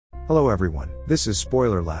Hello everyone, this is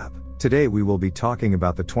Spoiler Lab. Today we will be talking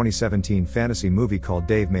about the 2017 fantasy movie called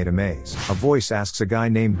Dave Made a Maze. A voice asks a guy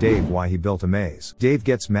named Dave why he built a maze. Dave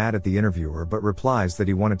gets mad at the interviewer but replies that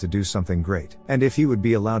he wanted to do something great, and if he would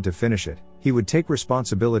be allowed to finish it, he would take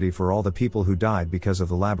responsibility for all the people who died because of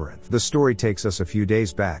the labyrinth. The story takes us a few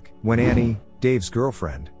days back, when Annie, Dave's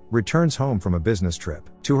girlfriend, returns home from a business trip.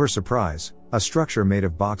 To her surprise, a structure made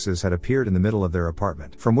of boxes had appeared in the middle of their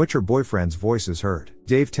apartment, from which her boyfriend's voice is heard.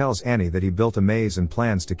 Dave tells Annie that he built a maze and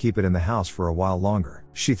plans to keep it in the house for a while longer.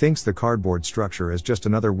 She thinks the cardboard structure is just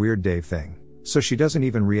another weird Dave thing, so she doesn't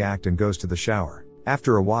even react and goes to the shower.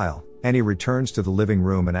 After a while, Annie returns to the living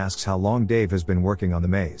room and asks how long Dave has been working on the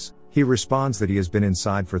maze. He responds that he has been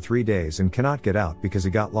inside for 3 days and cannot get out because he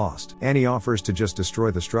got lost. Annie offers to just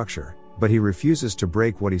destroy the structure, but he refuses to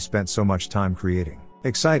break what he spent so much time creating.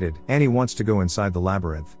 Excited, Annie wants to go inside the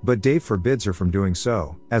labyrinth, but Dave forbids her from doing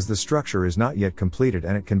so, as the structure is not yet completed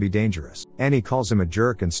and it can be dangerous. Annie calls him a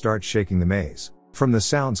jerk and starts shaking the maze. From the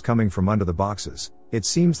sounds coming from under the boxes, it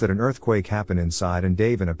seems that an earthquake happened inside, and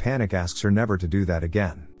Dave in a panic asks her never to do that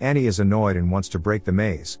again. Annie is annoyed and wants to break the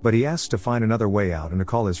maze, but he asks to find another way out and to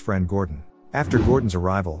call his friend Gordon. After Gordon's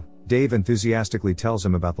arrival, Dave enthusiastically tells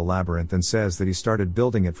him about the labyrinth and says that he started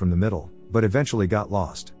building it from the middle, but eventually got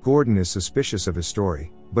lost. Gordon is suspicious of his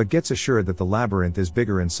story, but gets assured that the labyrinth is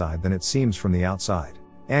bigger inside than it seems from the outside.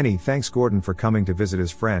 Annie thanks Gordon for coming to visit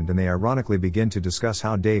his friend, and they ironically begin to discuss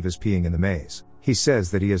how Dave is peeing in the maze. He says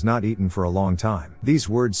that he has not eaten for a long time. These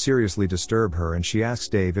words seriously disturb her and she asks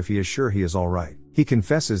Dave if he is sure he is alright. He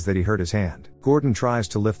confesses that he hurt his hand. Gordon tries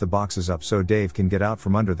to lift the boxes up so Dave can get out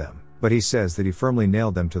from under them, but he says that he firmly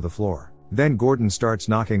nailed them to the floor. Then Gordon starts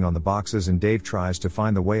knocking on the boxes and Dave tries to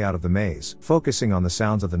find the way out of the maze, focusing on the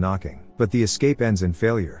sounds of the knocking. But the escape ends in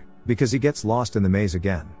failure, because he gets lost in the maze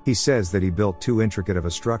again. He says that he built too intricate of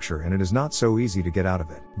a structure and it is not so easy to get out of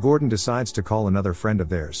it. Gordon decides to call another friend of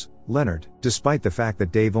theirs, Leonard. Despite the fact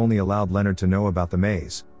that Dave only allowed Leonard to know about the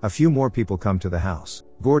maze, a few more people come to the house.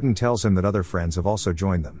 Gordon tells him that other friends have also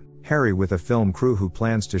joined them. Harry, with a film crew who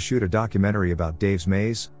plans to shoot a documentary about Dave's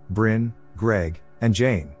maze, Bryn, Greg, and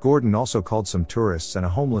Jane. Gordon also called some tourists and a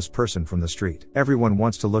homeless person from the street. Everyone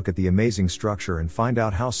wants to look at the amazing structure and find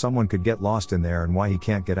out how someone could get lost in there and why he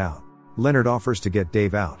can't get out. Leonard offers to get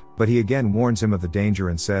Dave out, but he again warns him of the danger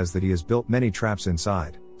and says that he has built many traps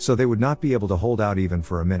inside, so they would not be able to hold out even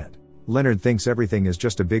for a minute. Leonard thinks everything is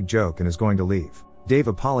just a big joke and is going to leave. Dave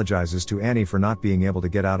apologizes to Annie for not being able to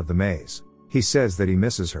get out of the maze. He says that he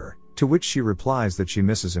misses her, to which she replies that she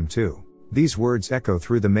misses him too. These words echo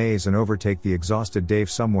through the maze and overtake the exhausted Dave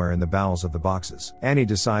somewhere in the bowels of the boxes. Annie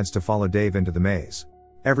decides to follow Dave into the maze.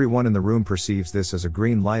 Everyone in the room perceives this as a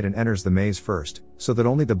green light and enters the maze first, so that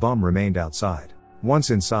only the bum remained outside. Once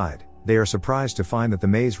inside, they are surprised to find that the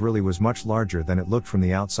maze really was much larger than it looked from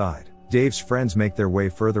the outside. Dave's friends make their way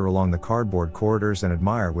further along the cardboard corridors and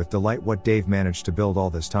admire with delight what Dave managed to build all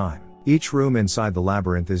this time. Each room inside the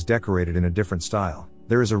labyrinth is decorated in a different style.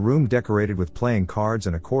 There is a room decorated with playing cards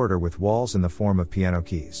and a corridor with walls in the form of piano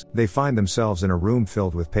keys. They find themselves in a room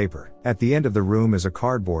filled with paper. At the end of the room is a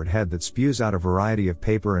cardboard head that spews out a variety of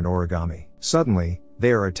paper and origami. Suddenly,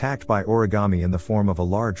 they are attacked by origami in the form of a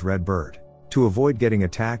large red bird. To avoid getting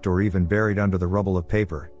attacked or even buried under the rubble of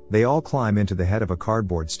paper, they all climb into the head of a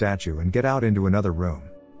cardboard statue and get out into another room.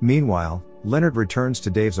 Meanwhile, Leonard returns to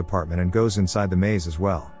Dave's apartment and goes inside the maze as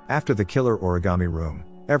well. After the killer origami room,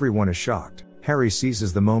 everyone is shocked. Harry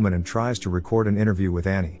seizes the moment and tries to record an interview with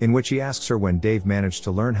Annie, in which he asks her when Dave managed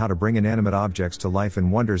to learn how to bring inanimate objects to life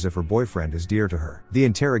and wonders if her boyfriend is dear to her. The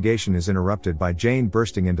interrogation is interrupted by Jane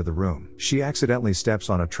bursting into the room. She accidentally steps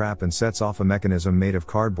on a trap and sets off a mechanism made of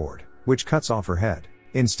cardboard, which cuts off her head.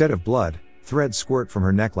 Instead of blood, threads squirt from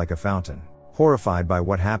her neck like a fountain. Horrified by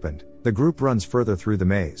what happened, the group runs further through the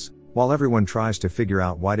maze. While everyone tries to figure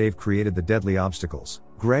out why Dave created the deadly obstacles,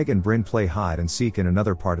 Greg and Bryn play hide and seek in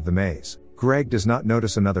another part of the maze. Greg does not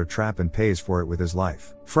notice another trap and pays for it with his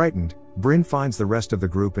life. Frightened, Bryn finds the rest of the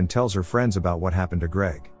group and tells her friends about what happened to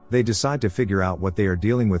Greg. They decide to figure out what they are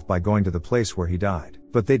dealing with by going to the place where he died,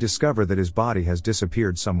 but they discover that his body has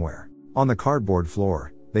disappeared somewhere. On the cardboard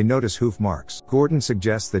floor, they notice hoof marks. Gordon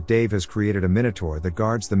suggests that Dave has created a minotaur that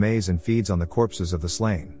guards the maze and feeds on the corpses of the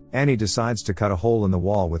slain. Annie decides to cut a hole in the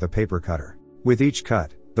wall with a paper cutter. With each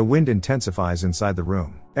cut, the wind intensifies inside the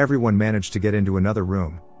room. Everyone managed to get into another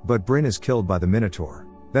room, but Bryn is killed by the minotaur.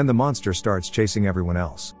 Then the monster starts chasing everyone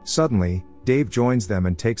else. Suddenly, Dave joins them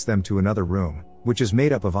and takes them to another room, which is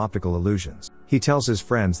made up of optical illusions. He tells his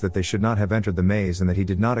friends that they should not have entered the maze and that he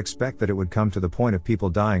did not expect that it would come to the point of people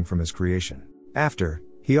dying from his creation. After,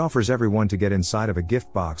 he offers everyone to get inside of a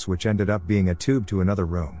gift box which ended up being a tube to another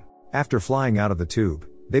room. After flying out of the tube,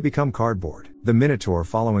 They become cardboard. The Minotaur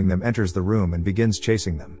following them enters the room and begins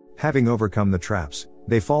chasing them. Having overcome the traps,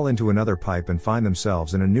 they fall into another pipe and find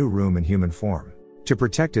themselves in a new room in human form. To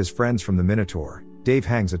protect his friends from the Minotaur, Dave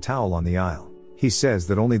hangs a towel on the aisle. He says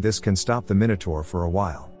that only this can stop the Minotaur for a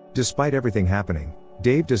while. Despite everything happening,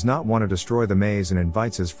 Dave does not want to destroy the maze and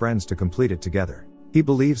invites his friends to complete it together. He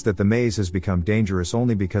believes that the maze has become dangerous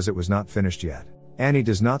only because it was not finished yet. Annie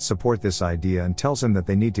does not support this idea and tells him that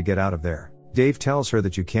they need to get out of there. Dave tells her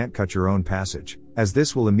that you can't cut your own passage, as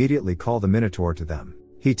this will immediately call the Minotaur to them.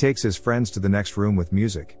 He takes his friends to the next room with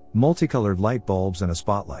music, multicolored light bulbs and a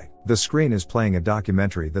spotlight. The screen is playing a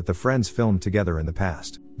documentary that the friends filmed together in the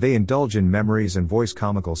past. They indulge in memories and voice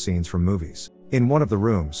comical scenes from movies. In one of the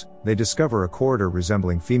rooms, they discover a corridor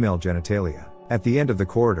resembling female genitalia. At the end of the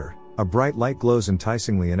corridor, a bright light glows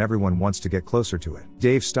enticingly and everyone wants to get closer to it.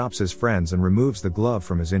 Dave stops his friends and removes the glove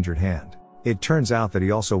from his injured hand. It turns out that he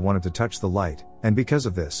also wanted to touch the light, and because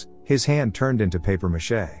of this, his hand turned into paper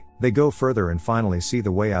mache. They go further and finally see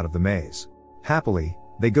the way out of the maze. Happily,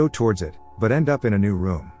 they go towards it, but end up in a new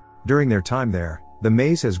room. During their time there, the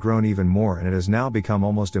maze has grown even more and it has now become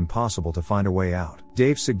almost impossible to find a way out.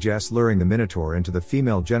 Dave suggests luring the Minotaur into the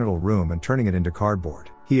female genital room and turning it into cardboard.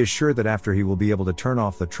 He is sure that after he will be able to turn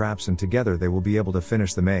off the traps and together they will be able to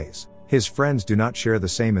finish the maze. His friends do not share the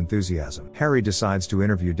same enthusiasm. Harry decides to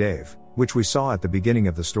interview Dave, which we saw at the beginning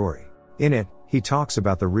of the story. In it, he talks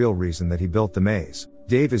about the real reason that he built the maze.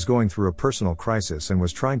 Dave is going through a personal crisis and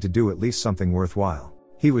was trying to do at least something worthwhile.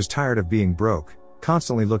 He was tired of being broke,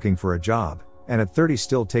 constantly looking for a job, and at 30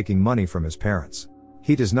 still taking money from his parents.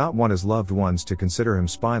 He does not want his loved ones to consider him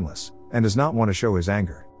spineless, and does not want to show his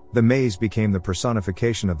anger. The maze became the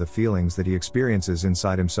personification of the feelings that he experiences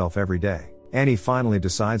inside himself every day. Annie finally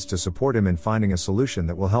decides to support him in finding a solution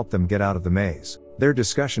that will help them get out of the maze. Their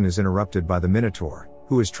discussion is interrupted by the Minotaur,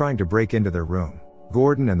 who is trying to break into their room.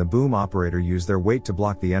 Gordon and the boom operator use their weight to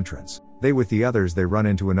block the entrance. With the others they run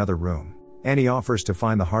into another room. Annie offers to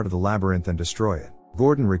find the heart of the labyrinth and destroy it.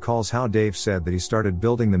 Gordon recalls how Dave said that he started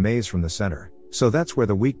building the maze from the center, so that's where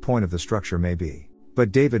the weak point of the structure may be.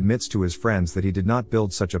 But Dave admits to his friends that he did not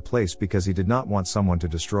build such a place because he did not want someone to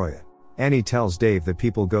destroy it. Annie tells Dave that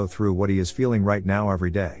people go through what he is feeling right now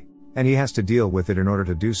every day, and he has to deal with it in order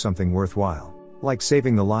to do something worthwhile, like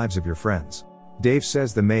saving the lives of your friends. Dave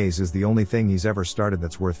says the maze is the only thing he's ever started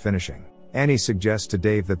that's worth finishing. Annie suggests to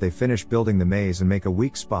Dave that they finish building the maze and make a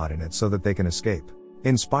weak spot in it so that they can escape.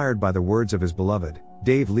 Inspired by the words of his beloved,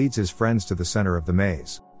 Dave leads his friends to the center of the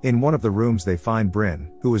maze. In one of the rooms they find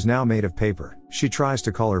Bryn, who is now made of paper. She tries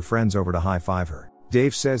to call her friends over to high-five her.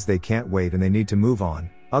 Dave says they can't wait and they need to move on,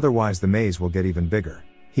 otherwise the maze will get even bigger.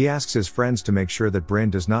 He asks his friends to make sure that Bryn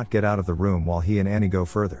does not get out of the room while he and Annie go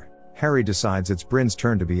further. Harry decides it's Bryn's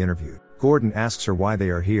turn to be interviewed. Gordon asks her why they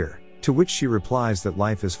are here, to which she replies that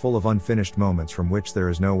life is full of unfinished moments from which there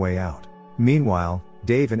is no way out. Meanwhile,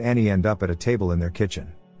 Dave and Annie end up at a table in their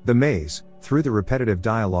kitchen. The maze, through the repetitive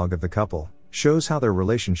dialogue of the couple, shows how their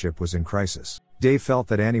relationship was in crisis. Dave felt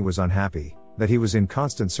that Annie was unhappy, that he was in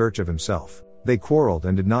constant search of himself. They quarreled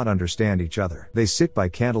and did not understand each other. They sit by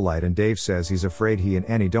candlelight and Dave says he's afraid he and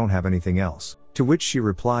Annie don't have anything else, to which she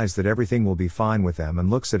replies that everything will be fine with them and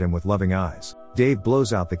looks at him with loving eyes. Dave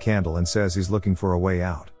blows out the candle and says he's looking for a way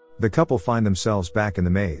out. The couple find themselves back in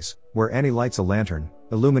the maze, where Annie lights a lantern,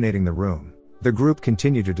 illuminating the room. The group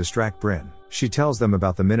continue to distract Bryn. She tells them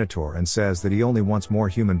about the Minotaur and says that he only wants more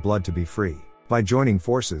human blood to be free. By joining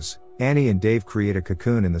forces, Annie and Dave create a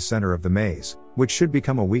cocoon in the center of the maze, which should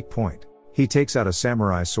become a weak point. He takes out a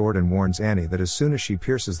samurai sword and warns Annie that as soon as she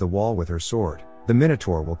pierces the wall with her sword, the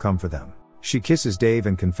Minotaur will come for them. She kisses Dave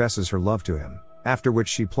and confesses her love to him, after which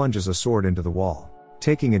she plunges a sword into the wall.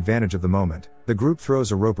 Taking advantage of the moment, the group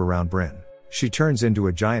throws a rope around Bryn. She turns into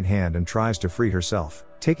a giant hand and tries to free herself,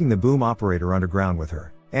 taking the boom operator underground with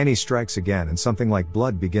her. Annie strikes again and something like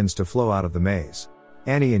blood begins to flow out of the maze.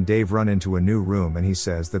 Annie and Dave run into a new room and he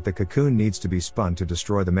says that the cocoon needs to be spun to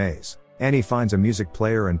destroy the maze. Annie finds a music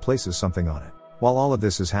player and places something on it. While all of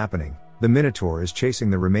this is happening, the Minotaur is chasing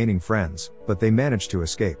the remaining friends, but they manage to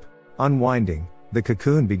escape. Unwinding, the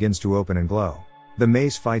cocoon begins to open and glow. The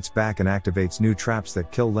maze fights back and activates new traps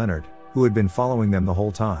that kill Leonard, who had been following them the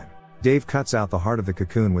whole time. Dave cuts out the heart of the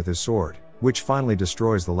cocoon with his sword, which finally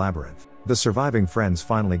destroys the labyrinth. The surviving friends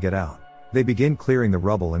finally get out. They begin clearing the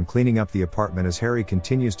rubble and cleaning up the apartment as Harry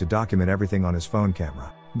continues to document everything on his phone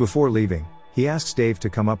camera. Before leaving, he asks Dave to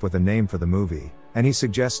come up with a name for the movie, and he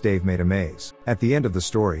suggests Dave made a maze. At the end of the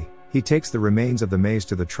story, he takes the remains of the maze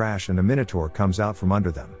to the trash and a Minotaur comes out from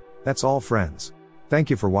under them. That's all, friends. Thank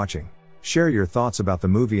you for watching. Share your thoughts about the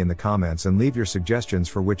movie in the comments and leave your suggestions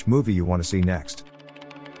for which movie you want to see next.